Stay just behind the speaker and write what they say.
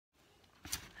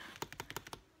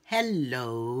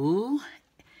Hello.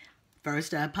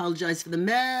 First, I apologize for the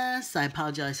mess. I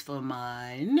apologize for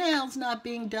my nails not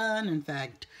being done. In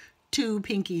fact, two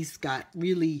pinkies got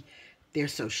really, they're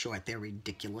so short, they're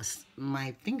ridiculous.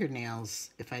 My fingernails,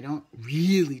 if I don't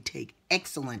really take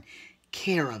excellent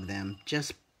care of them,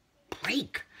 just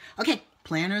break. Okay,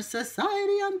 Planner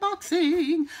Society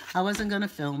unboxing. I wasn't going to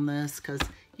film this because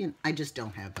I just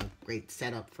don't have a great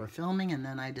setup for filming, and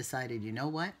then I decided, you know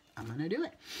what, I'm going to do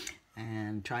it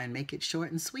and try and make it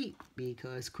short and sweet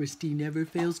because Christy never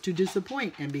fails to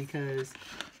disappoint, and because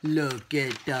look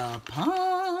at the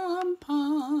pom-pom.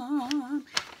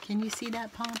 Can you see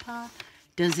that pom-pom?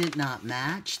 Does it not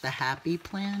match the happy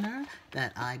planner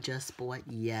that I just bought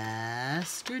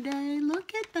yesterday?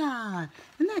 Look at that.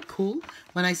 Isn't that cool?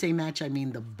 When I say match, I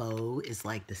mean the bow is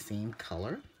like the same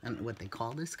color. I don't know what they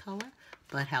call this color,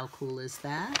 but how cool is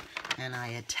that? And I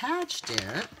attached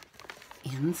it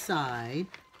inside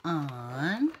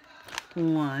on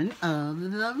one of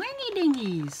the ringy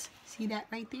dingies. See that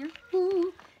right there?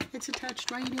 Ooh, it's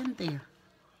attached right in there.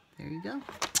 There you go.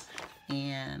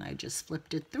 And I just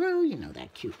flipped it through, you know,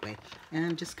 that cute way,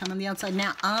 and just come on the outside.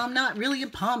 Now, I'm not really a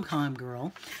pom-pom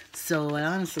girl, so I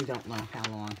honestly don't know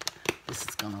how long this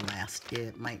is gonna last.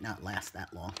 It might not last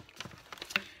that long.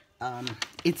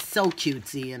 It's so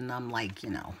cutesy, and I'm like,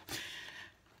 you know,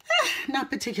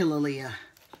 not particularly a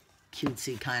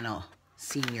cutesy kind of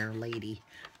senior lady,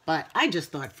 but I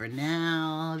just thought for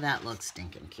now that looks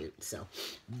stinking cute. So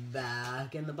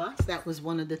back in the box, that was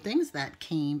one of the things that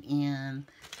came in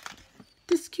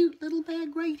this cute little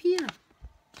bag right here.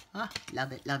 Ah,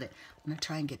 love it, love it. I'm gonna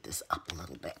try and get this up a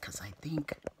little bit because I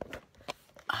think,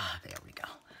 there we go.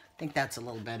 I think that's a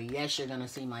little better. Yes, you're gonna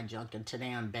see my junk, and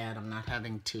today I'm bad. I'm not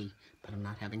having tea, but I'm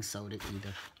not having soda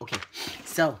either. Okay,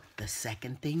 so the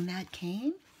second thing that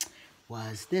came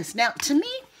was this. Now, to me,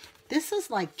 this is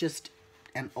like just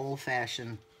an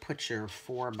old-fashioned put your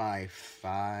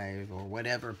 4x5 or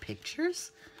whatever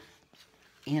pictures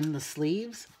in the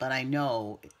sleeves, but I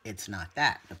know it's not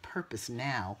that. The purpose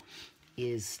now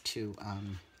is to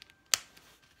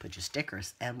put your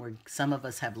stickers, and some of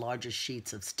us have larger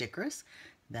sheets of stickers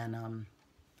than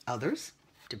others,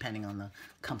 depending on the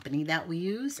company that we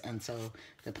use. And so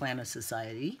the Planner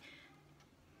Society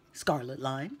Scarlet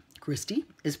line, Christy,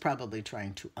 is probably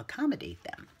trying to accommodate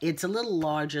them. It's a little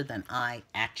larger than I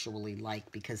actually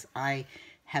like because I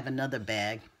have another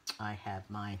bag. I have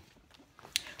my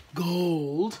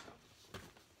gold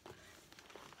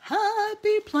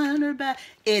happy planner bag.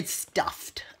 It's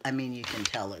stuffed. I mean, you can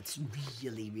tell it's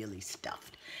really, really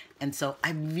stuffed. And so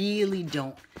I really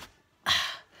don't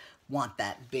want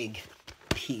that big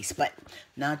piece, but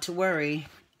not to worry.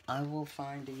 I will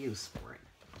find a use for it.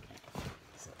 Okay.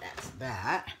 So that's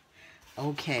that.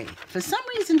 Okay. For some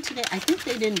reason today, I think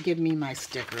they didn't give me my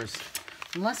stickers,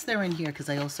 unless they're in here, because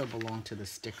I also belong to the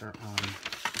sticker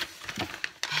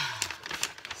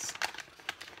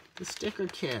the sticker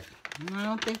kit. I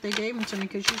don't think they gave them to me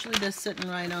because usually they're sitting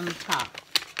right on the top.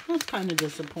 That's kind of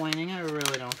disappointing. I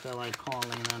really don't feel like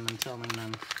calling them and telling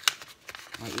them,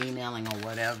 or emailing or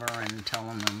whatever, and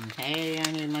telling them, hey,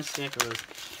 I need my stickers.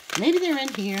 Maybe they're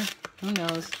in here. Who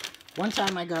knows? One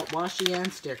time I got washi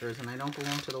and stickers, and I don't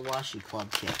belong to the washi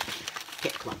club kit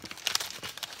club.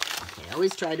 Okay, I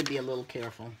always try to be a little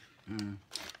careful in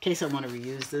case I want to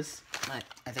reuse this. But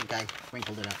I think I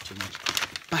wrinkled it up too much.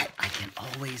 But I can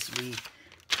always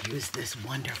reuse this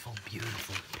wonderful,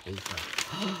 beautiful paper.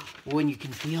 When you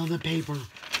can feel the paper.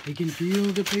 You can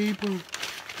feel the paper.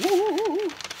 Woo!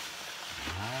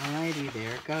 Alrighty,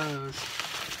 there it goes.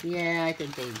 Yeah, I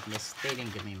think they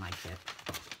didn't give me my kit.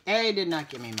 They did not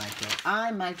give me my kit.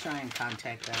 I might try and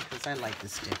contact them because I like the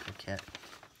sticker kit.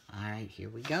 Alright, here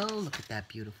we go. Look at that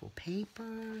beautiful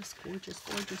paper. It's gorgeous,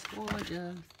 gorgeous,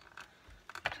 gorgeous.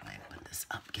 Try and put this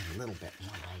up, get a little bit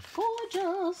more light.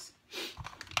 Gorgeous.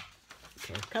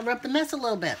 Okay, cover up the mess a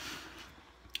little bit.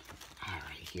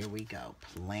 Alright, here we go.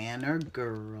 Planner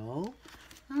Girl.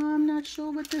 I'm not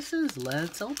sure what this is.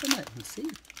 Let's open it and see.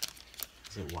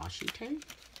 Is it washi tape?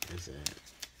 Is it?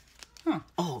 Huh.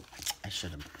 Oh, I should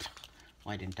have.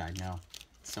 Why didn't I know?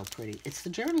 It's so pretty. It's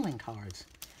the journaling cards.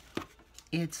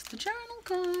 It's the journal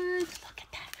cards. Look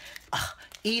at that.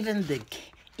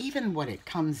 Even what it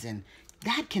comes in,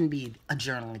 that can be a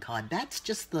journaling card. That's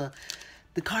just the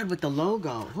card with the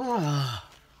logo. Oh,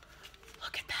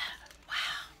 look at that.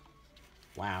 Wow.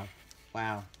 Wow.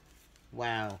 Wow.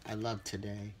 Wow. I love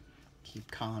today.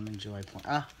 Keep calm and joyful.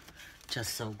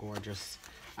 Just so gorgeous.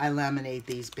 I laminate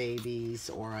these babies,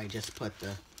 or I just put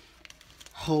the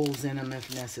holes in them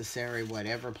if necessary,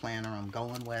 whatever planner I'm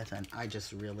going with, and I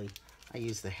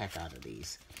use the heck out of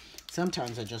these.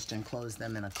 Sometimes I just enclose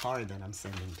them in a card that I'm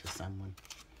sending to someone.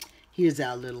 Here's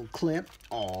our little clip.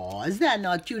 Aw, is that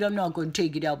not cute? I'm not going to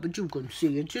take it out, but you can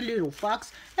see it's a little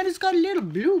fox, and it's got a little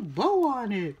blue bow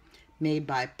on it. Made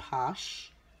by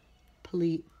Posh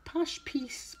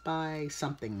Piece by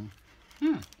something.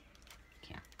 Can't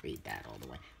read that all the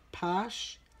way.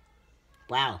 Posh.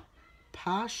 Wow.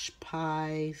 Posh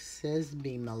Pie says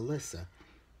me Melissa.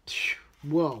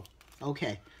 Whoa.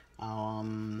 Okay.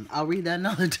 I'll read that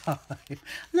another time.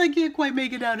 I can't quite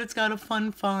make it out. It's got a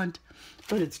fun font,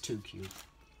 but it's too cute.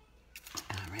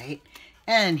 All right.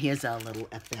 And here's our little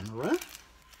ephemera.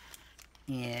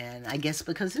 And I guess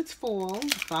because it's fall,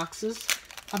 foxes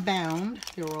abound.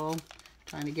 They're all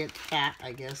trying to get fat,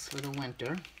 I guess, for the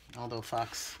winter. Although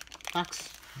fox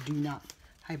do not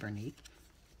hibernate,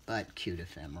 but cute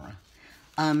ephemera.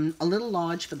 A little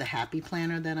large for the happy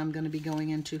planner that I'm going to be going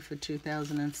into for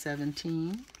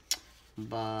 2017.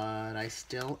 But I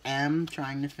still am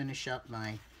trying to finish up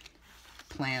my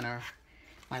planner,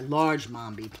 my large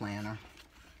Mombi planner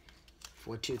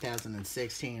for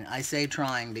 2016. I say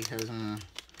trying because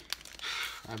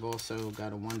I've also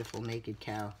got a wonderful Naked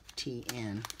Cow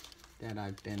TN that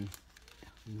I've been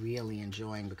really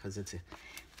enjoying because it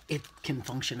can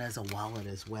function as a wallet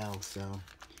as well. So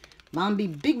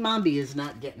Big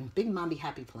Mombi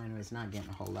Happy Planner is not getting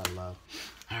a whole lot of love.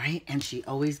 All right, and she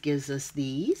always gives us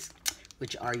these,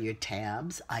 which are your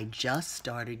tabs. I just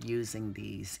started using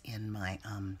these in my,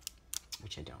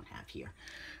 which I don't have here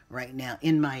right now,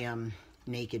 in my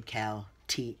Naked Cow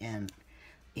TN,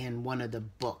 in one of the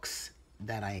books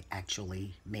that I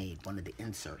actually made, one of the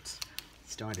inserts.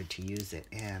 Started to use it,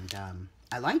 and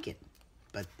I like it,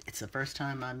 but it's the first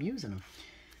time I'm using them.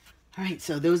 All right,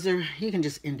 so those are, you can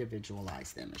just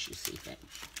individualize them as you see fit.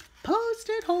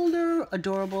 Post-it holder,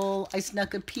 adorable. I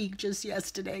snuck a peek just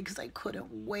yesterday because I couldn't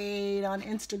wait on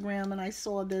Instagram, and I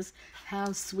saw this.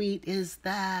 How sweet is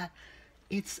that?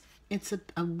 It's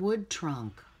a wood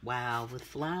trunk. Wow, with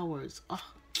flowers.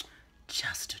 Oh,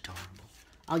 just adorable.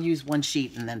 I'll use one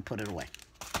sheet and then put it away.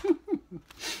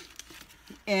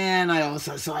 And I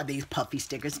also saw these puffy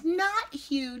stickers. Not a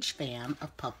huge fan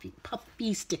of puffy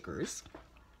stickers,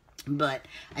 but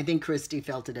I think Christy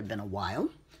felt it had been a while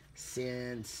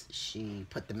since she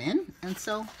put them in, and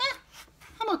so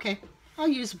I'm okay. I'll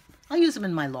use them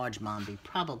in my large Mombi,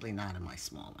 probably not in my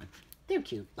small one. They're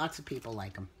cute. Lots of people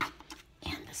like them.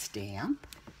 And the stamp.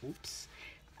 Oops.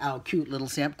 Our cute little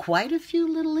stamp. Quite a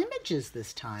few little images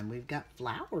this time. We've got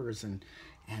flowers and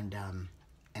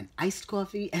iced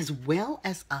coffee as well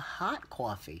as a hot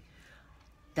coffee.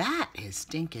 That is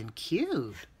stinking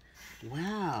cute.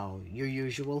 Wow. Your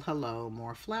usual hello,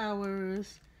 more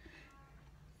flowers.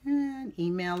 And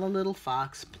email a little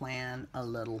fox, plan a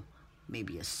little,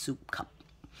 maybe a soup cup.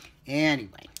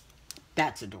 Anyway,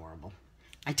 that's adorable.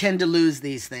 I tend to lose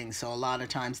these things, so a lot of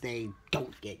times they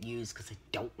don't get used because I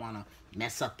don't want to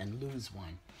mess up and lose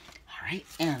one. All right,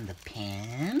 and the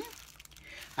pen.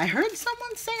 I heard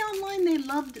someone say online they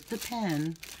loved the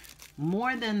pen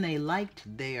more than they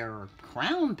liked their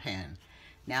crown pen.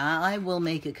 Now, I will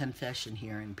make a confession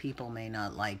here, and people may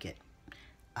not like it.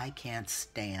 I can't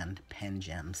stand pen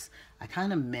gems. I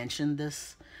kind of mentioned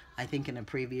this, I think, in a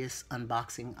previous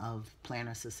unboxing of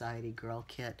Planner Society Girl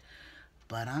Kit,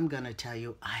 but I'm going to tell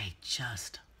you, I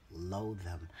just loathe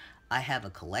them. I have a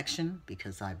collection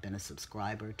because I've been a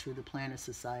subscriber to the Planner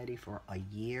Society for a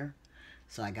year.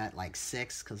 So I got like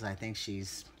 6 because I think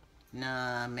she's,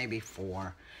 maybe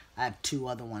 4. I have 2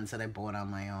 other ones that I bought on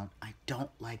my own. I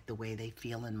don't like the way they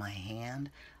feel in my hand.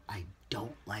 I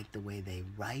don't like the way they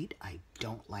write. I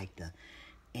don't like the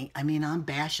ink. I mean, I'm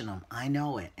bashing them. I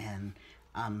know it. And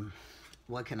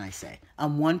what can I say?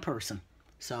 I'm one person.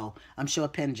 So I'm sure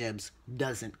Pen Jibs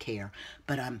doesn't care.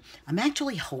 But I'm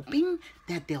actually hoping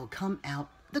that they'll come out.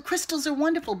 The crystals are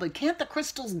wonderful, but can't the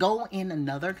crystals go in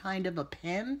another kind of a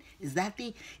pen? Is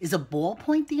a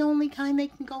ballpoint the only kind they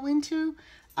can go into?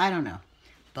 I don't know.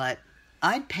 But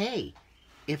I'd pay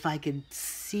if I could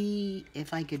see,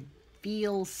 if I could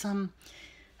feel some.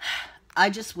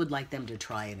 I just would like them to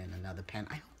try it in another pen.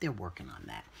 I hope they're working on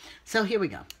that. So here we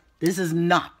go. This is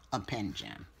not a pen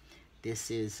gem. This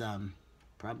is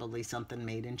probably something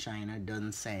made in China. It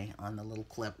doesn't say on the little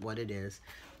clip what it is.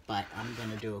 But I'm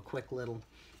going to do a quick little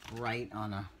write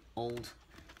on an old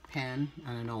pen,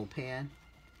 on an old pad.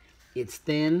 It's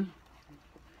thin.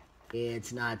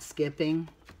 It's not skipping.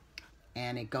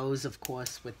 And it goes, of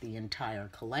course, with the entire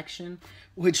collection,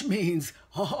 which means,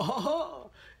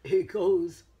 it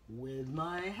goes with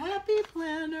my happy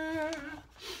planner.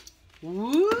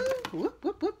 Whoop, whoop,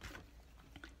 whoop, whoop.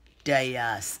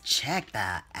 Just check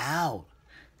that out.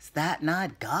 Is that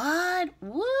not God?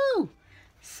 Woo!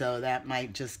 So that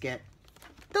might just get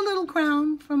the little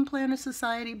crown from Planner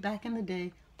Society back in the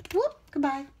day. Whoop,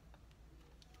 goodbye.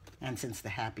 And since the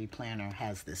Happy Planner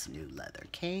has this new leather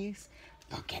case,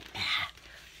 look at that.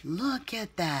 Look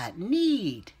at that.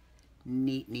 Neat.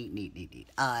 Neat, neat, neat, neat, neat.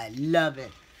 I love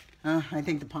it. I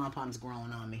think the pom-pom's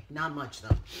growing on me. Not much,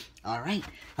 though. All right.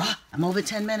 I'm over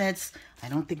 10 minutes. I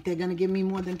don't think they're going to give me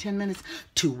more than 10 minutes.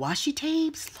 2 washi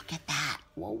tapes. Look at that.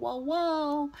 Whoa, whoa,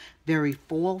 whoa. Very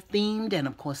fall-themed. And,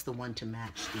 of course, the one to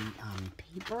match the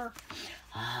paper.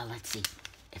 Let's see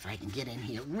if I can get in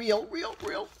here real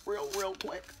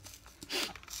quick.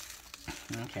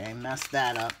 Okay, messed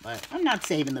that up, but I'm not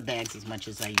saving the bags as much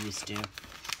as I used to.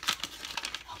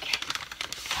 Okay.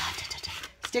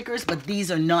 Stickers, but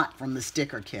these are not from the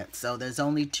sticker kit, so there's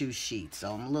only 2 sheets,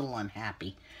 so I'm a little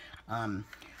unhappy. I'm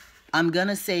going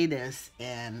to say this,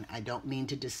 and I don't mean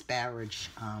to disparage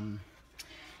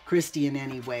Christy in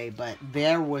any way, but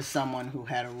there was someone who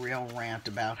had a real rant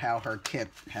about how her kit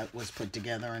was put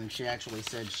together, and she actually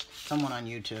said, someone on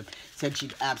YouTube said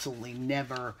she'd absolutely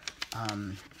never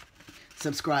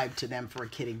subscribe to them for a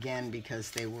kit again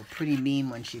because they were pretty mean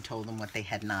when she told them what they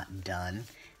had not done.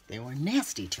 They were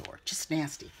nasty to her, just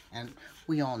nasty. And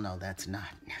we all know that's not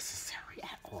necessary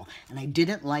at all. And I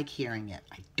didn't like hearing it.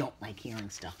 I don't like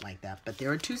hearing stuff like that. But there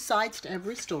are 2 sides to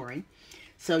every story.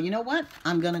 So you know what?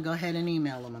 I'm going to go ahead and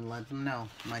email them and let them know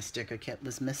my sticker kit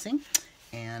was missing.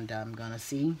 And I'm going to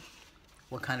see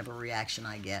what kind of a reaction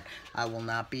I get. I will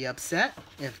not be upset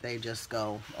if they just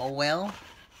go, oh well,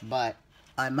 but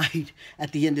I might,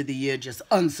 at the end of the year, just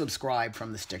unsubscribe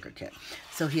from the sticker kit.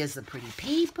 So here's the pretty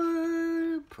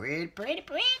paper. Pretty.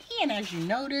 And as you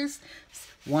notice,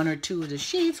 1 or 2 of the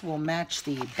sheets will match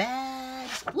the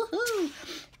bags. Woohoo!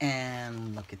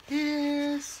 And look at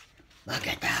this. Look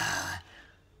at that.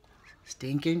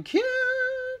 Stinking cute.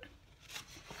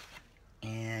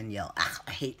 And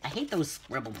I hate those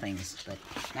scribble things, but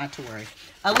not to worry.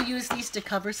 I will use these to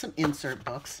cover some insert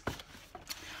books.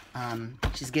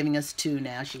 She's giving us 2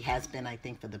 now. She has been, I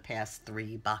think, for the past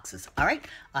 3 boxes. All right,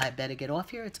 I better get off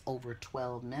here. It's over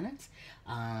 12 minutes.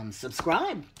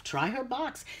 Subscribe. Try her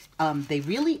box. They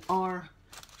really are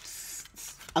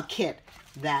a kit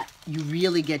that you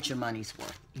really get your money's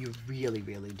worth. You really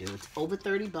do. It's over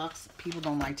 30 bucks. People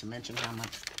don't like to mention how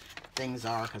much things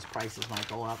are because prices might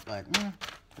go up, but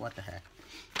what the heck.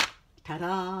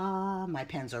 Ta-da! My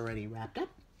pen's already wrapped up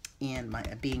and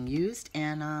being used,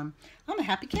 and I'm a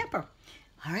happy camper.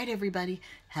 All right, everybody,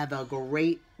 have a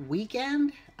great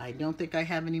weekend. I don't think I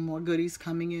have any more goodies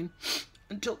coming in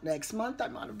until next month.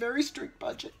 I'm on a very strict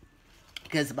budget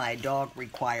because my dog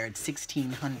required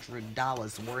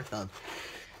 $1,600 worth of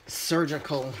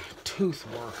surgical tooth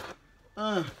work.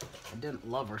 I didn't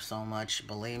love her so much,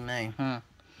 believe me.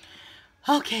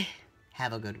 Okay,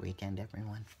 have a good weekend,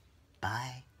 everyone.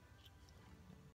 Bye.